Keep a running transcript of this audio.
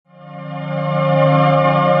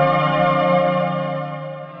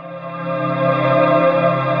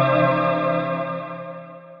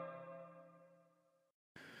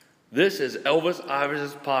This is Elvis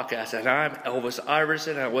Iverson's podcast, and I'm Elvis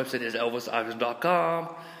Iverson. Our website is elvisiverson.com.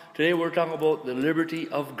 Today we're talking about the liberty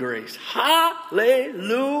of grace.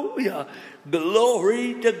 Hallelujah!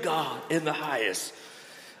 Glory to God in the highest.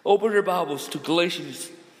 Open your Bibles to Galatians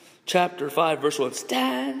chapter 5, verse 1.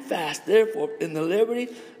 Stand fast, therefore, in the liberty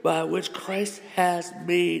by which Christ has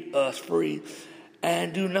made us free,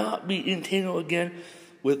 and do not be entangled again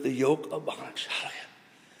with the yoke of bondage. Hallelujah.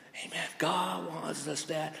 Amen. God wants us to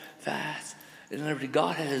stand fast in liberty.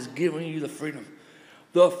 God has given you the freedom.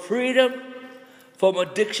 The freedom from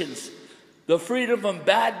addictions. The freedom from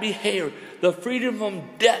bad behavior. The freedom from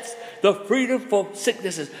deaths. The freedom from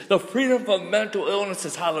sicknesses. The freedom from mental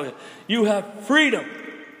illnesses. Hallelujah. You have freedom.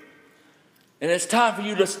 And it's time for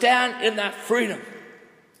you to stand in that freedom.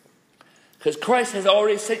 Because Christ has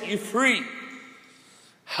already set you free.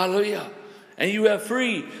 Hallelujah. And you have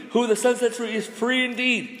free. Who the Son sets free is free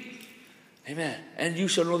indeed. Amen. And you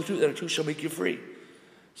shall know the truth, and the truth shall make you free.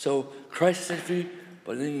 So Christ has set free,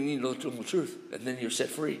 but then you need to know the truth, and then you're set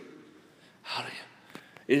free. Hallelujah.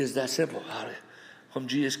 It is that simple. Hallelujah. From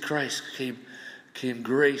Jesus Christ came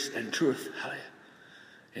grace and truth. Hallelujah.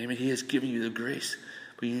 Amen. He has given you the grace,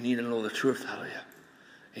 but you need to know the truth. Hallelujah.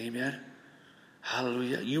 Amen.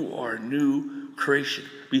 Hallelujah. You are a new creation.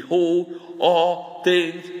 Behold, all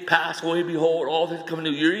things pass away. Behold, all things come new.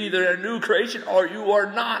 You're either a new creation or you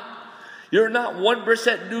are not. You're not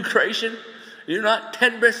 1% new creation. You're not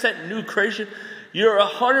 10% new creation. You're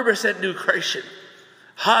 100% new creation.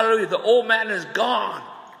 Hallelujah. The old man is gone.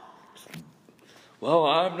 Well,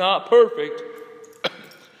 I'm not perfect.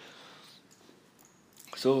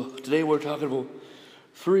 So today we're talking about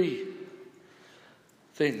 3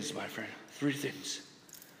 things, my friend. 3 things.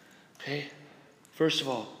 Okay? First of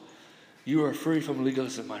all, you are free from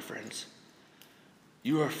legalism, my friends.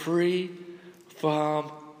 You are free from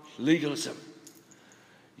legalism.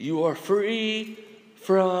 You are free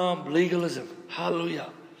from legalism. Hallelujah.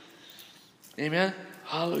 Amen.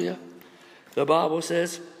 Hallelujah. The Bible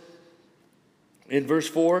says in verse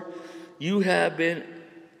 4, you have been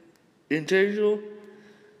integral.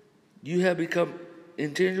 You have become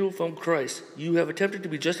integral from Christ. You have attempted to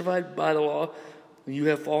be justified by the law, and you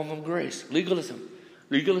have fallen from grace. Legalism.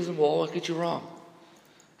 Legalism will always get you wrong.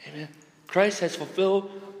 Amen. Christ has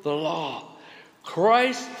fulfilled the law.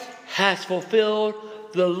 Christ has fulfilled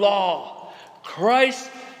the law. Christ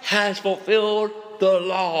has fulfilled the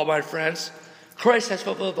law, my friends. Christ has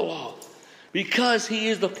fulfilled the law. Because he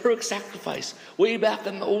is the perfect sacrifice. Way back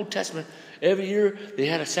in the Old Testament, every year they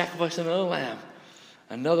had to sacrifice another lamb.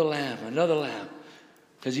 Another lamb, another lamb.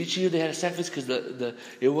 Because each year they had a sacrifice because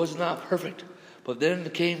it was not perfect. But then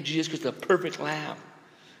came Jesus Christ, the perfect lamb.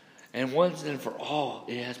 And once and for all,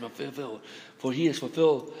 it has been fulfilled. For he has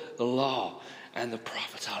fulfilled the law and the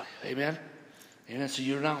prophets. Amen? Amen. So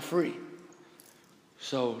you're now free.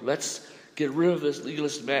 So let's get rid of this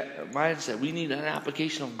legalist mindset. We need an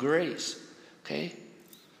application of grace. Okay?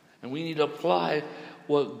 And we need to apply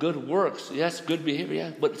what good works. Yes, good behavior,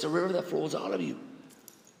 yeah, but it's a river that flows out of you.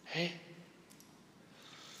 Okay?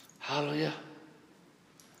 Hallelujah.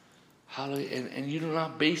 Hallelujah. And you do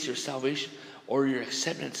not base your salvation or your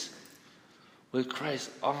acceptance with Christ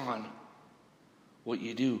on what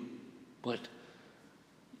you do, but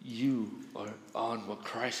you are on what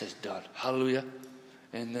Christ has done. Hallelujah.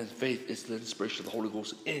 And then faith is the inspiration of the Holy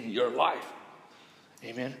Ghost in your life.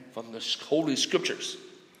 Amen. From the Holy Scriptures.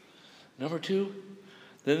 Number 2,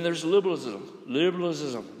 then there's liberalism.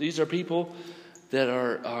 Liberalism. These are people that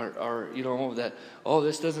are that,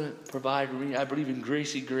 this doesn't provide me. I believe in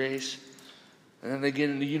grace. And then they get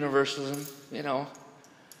into universalism,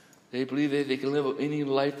 They believe they can live any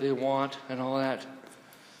life they want and all that.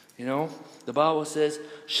 The Bible says,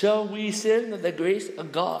 shall we sin that the grace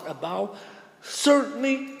of God abound?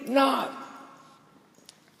 Certainly not.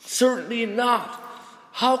 Certainly not.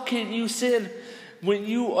 How can you sin when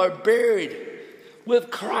you are buried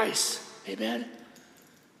with Christ? Amen.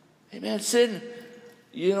 Amen. Sin,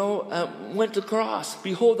 went to the cross.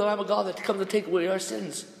 Behold the Lamb of God that comes to take away our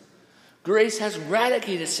sins. Grace has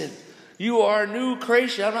eradicated sin. You are a new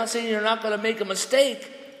creation. I'm not saying you're not going to make a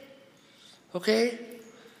mistake. Okay?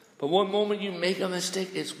 But one moment you make a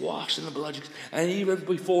mistake, it's washed in the blood of Jesus. And even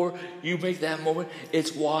before you make that moment,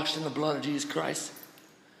 it's washed in the blood of Jesus Christ.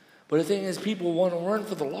 But the thing is, people want to run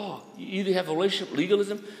for the law. You either have a relationship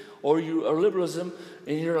legalism or you are liberalism,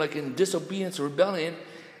 and you're like in disobedience or rebellion,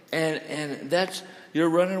 and that's,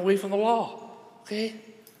 you're running away from the law. Okay?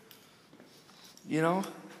 And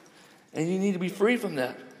you need to be free from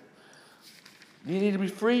that. You need to be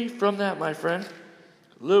free from that, my friend.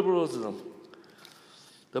 Liberalism.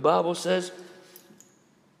 The Bible says,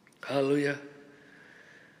 hallelujah,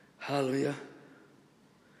 Hallelujah.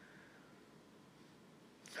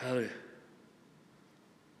 Hallelujah.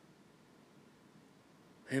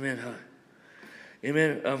 Amen. Hallelujah.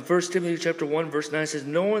 Amen. 1 Timothy chapter 1 verse 9 says,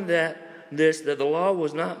 knowing that the law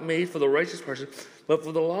was not made for the righteous person, but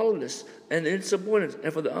for the lawless and the insubordinate,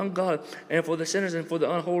 and for the ungodly, and for the sinners, and for the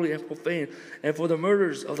unholy and profane, and for the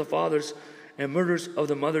murderers of the fathers, and murderers of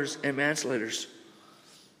the mothers, and manslayers.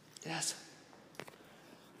 Yes.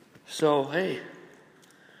 So, hey,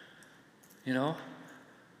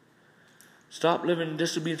 stop living in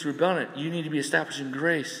disobedience, rebellion. You need to be established in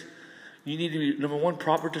grace. You need to be, number one,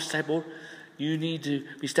 proper disciple. You need to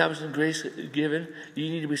be established in grace given. You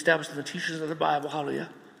need to be established in the teachings of the Bible. Hallelujah.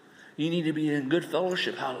 You need to be in good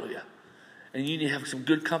fellowship. Hallelujah. And you need to have some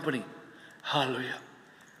good company. Hallelujah.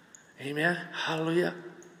 Amen. Hallelujah.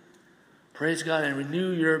 Praise God. And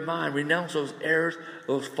renew your mind. Renounce those errors,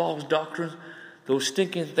 those false doctrines, those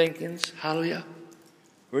stinking thinkings. Hallelujah.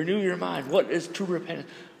 Renew your mind. What is true repentance?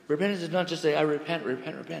 Repentance is not just say, I repent.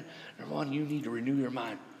 Number one, you need to renew your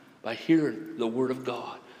mind by hearing the word of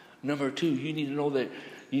God. Number two, you need to know that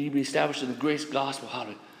you need to be established in the grace gospel.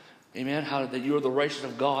 Hallelujah. Amen. Hallelujah. That you're the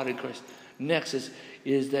righteousness of God in Christ. Next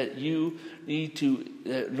is that you need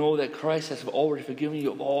to know that Christ has already forgiven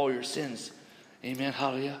you of all your sins. Amen.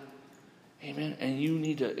 Hallelujah. Amen. And you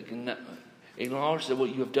need to acknowledge that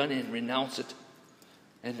what you have done and renounce it,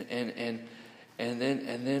 and then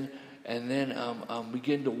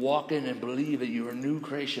begin to walk in and believe that you are a new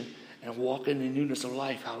creation and walk in the newness of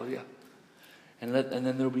life. Hallelujah. And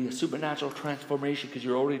then there'll be a supernatural transformation because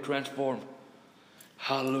you're already transformed.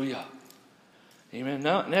 Hallelujah. Amen.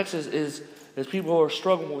 Now, next is people who are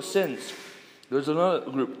struggling with sins. There's another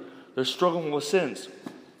group. They're struggling with sins.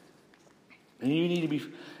 And you need to be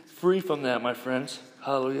free from that, my friends.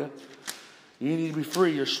 Hallelujah. You need to be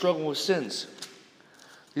free. You're struggling with sins.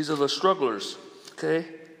 These are the strugglers. Okay?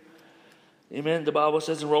 Amen. The Bible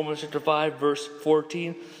says in Romans chapter 5, verse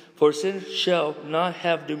 14, for sin shall not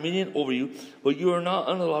have dominion over you, but you are not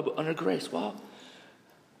under law, but under grace. Well,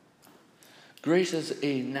 grace is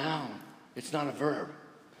a noun. It's not a verb.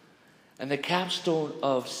 And the capstone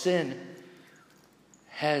of sin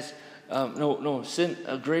has, sin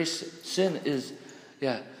is,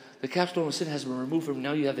 the capstone of sin has been removed from you.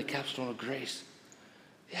 Now you have the capstone of grace.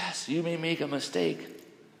 Yes, you may make a mistake,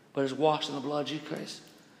 but it's washed in the blood of Jesus Christ.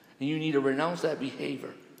 And you need to renounce that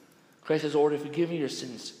behavior. Christ has already forgiven your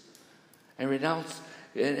sins. And renounce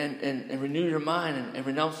and renew your mind and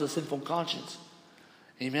renounce the sinful conscience.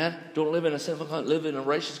 Amen. Don't live in a sinful conscience. Live in a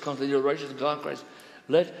righteous conscience. You're righteous in God Christ.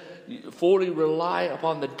 Let fully rely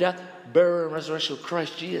upon the death, burial, and resurrection of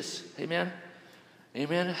Christ Jesus. Amen.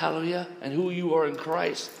 Amen. Hallelujah. And who you are in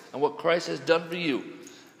Christ and what Christ has done for you.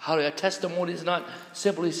 Hallelujah. Testimony is not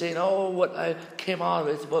simply saying, oh, what I came out of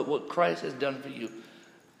it, but what Christ has done for you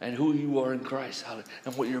and who you are in Christ. Hallelujah.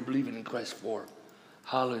 And what you're believing in Christ for.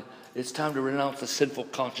 Hallelujah. It's time to renounce the sinful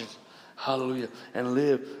conscience. Hallelujah. And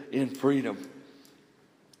live in freedom.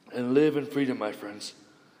 And live in freedom, my friends.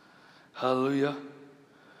 Hallelujah.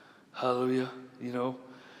 Hallelujah.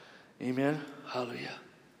 Amen. Hallelujah.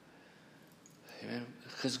 Amen.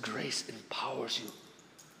 Because grace empowers you.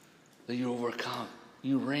 That you overcome.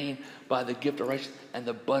 You reign by the gift of righteousness and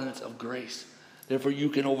the abundance of grace. Therefore, you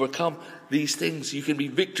can overcome these things. You can be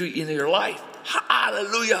victory in your life.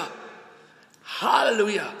 Hallelujah.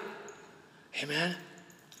 Hallelujah. Amen.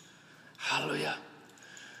 Hallelujah.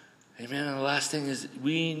 Amen. And the last thing is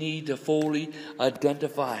we need to fully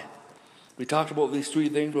identify. We talked about these three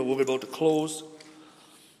things, but we're about to close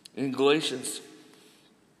in Galatians.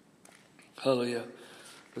 Hallelujah.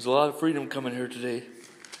 There's a lot of freedom coming here today.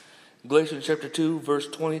 Galatians chapter 2, verse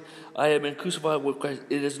 20. I have been crucified with Christ.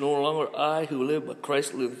 It is no longer I who live, but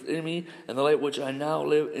Christ lives in me. And the life which I now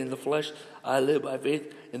live in the flesh, I live by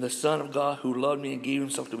faith in the Son of God who loved me and gave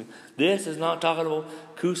himself to me. This is not talking about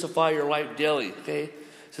crucify your life daily. Okay? It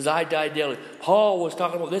says I die daily. Paul was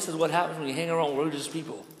talking about this is what happens when you hang around religious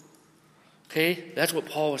people. Okay? That's what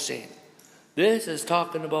Paul was saying. This is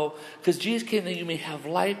talking about, because Jesus came that you may have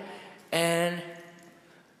life and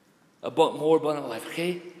more abundant life.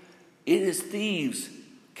 Okay? It is thieves.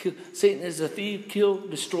 Satan is a thief, kill,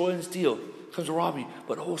 destroy, and steal. Comes to rob you.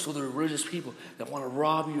 But also the religious people that want to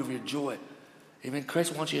rob you of your joy. Amen.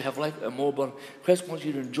 Christ wants you to have life and more abundant. Christ wants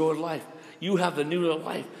you to enjoy life. You have the new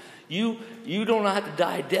life. You don't have to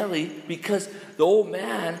die daily because the old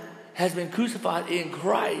man has been crucified in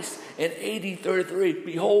Christ in AD 33.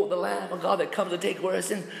 Behold the Lamb of God that comes to take away our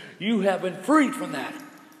sin. You have been freed from that.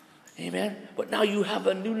 Amen. But now you have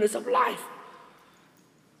a newness of life.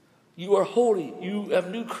 You are holy. You have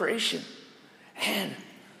new creation. And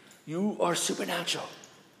you are supernatural.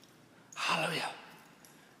 Hallelujah.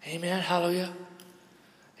 Amen. Hallelujah.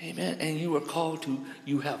 Amen. And you are called to,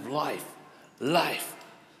 you have life. Life.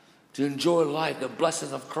 To enjoy life, the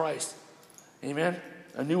blessings of Christ. Amen.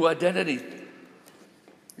 A new identity.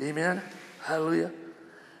 Amen. Hallelujah.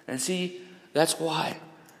 And see, that's why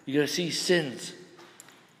you're going to see sins,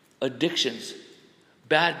 addictions,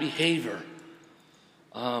 bad behavior,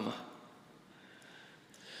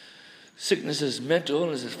 sicknesses, mental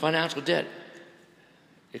illnesses, financial debt,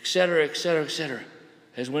 etc., etc., etc.,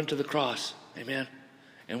 has went to the cross. Amen.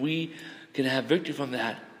 And we can have victory from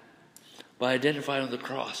that by identifying on the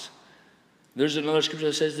cross. There's another scripture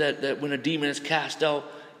that says that when a demon is cast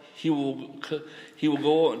out, he will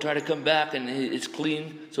go and try to come back, and it's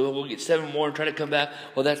clean. So we'll get 7 more and try to come back.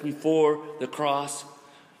 Well, that's before the cross.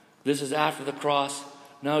 This is after the cross.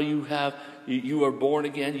 Now you are born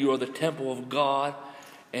again. You are the temple of God,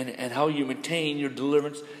 and how you maintain your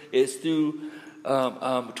deliverance is through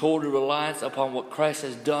total reliance upon what Christ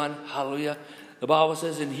has done. Hallelujah. The Bible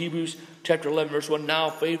says in Hebrews chapter 11, verse 1, now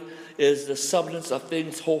faith is the substance of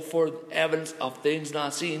things hoped for, evidence of things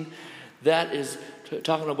not seen. That is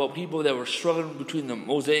talking about people that were struggling between the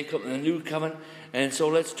Mosaic covenant and the New Covenant. And so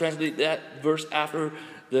let's translate that verse after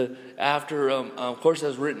of course,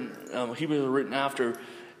 as written, Hebrews was written after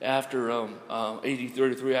AD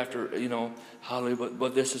 33, after, hallelujah.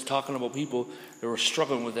 But this is talking about people that were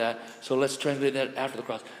struggling with that. So let's translate that after the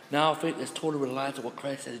cross. Now faith is total reliance on what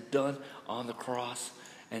Christ has done on the cross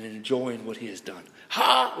and enjoying what he has done.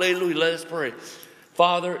 Hallelujah. Let us pray.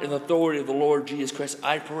 Father, in the authority of the Lord Jesus Christ,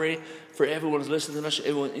 I pray for everyone who's listening to the message,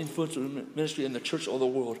 everyone influenced in the ministry in the church of the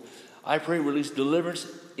world. I pray release deliverance,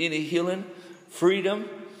 any healing, freedom,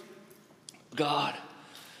 God.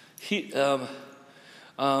 Deliverance,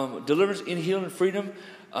 any healing, freedom,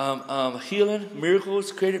 healing,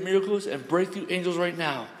 miracles, creative miracles, and breakthrough angels right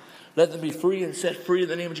now. Let them be free and set free in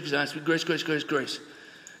the name of Jesus. I speak grace, grace, grace, grace.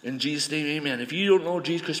 In Jesus' name, amen. If you don't know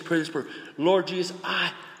Jesus Christ, pray this prayer. Lord Jesus,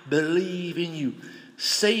 I believe in you.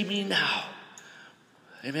 Save me now.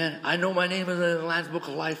 Amen. I know my name is in the Lamb's Book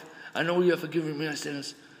of Life. I know you have forgiven me my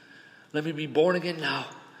sins. Let me be born again now.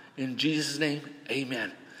 In Jesus' name,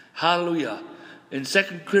 amen. Hallelujah. In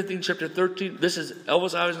 2 Corinthians chapter 13, this is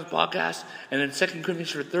Elvis Iverson's podcast. And in 2 Corinthians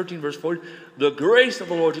chapter 13, verse 40, the grace of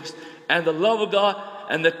the Lord Jesus and the love of God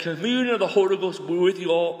and the communion of the Holy Ghost be with you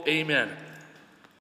all. Amen.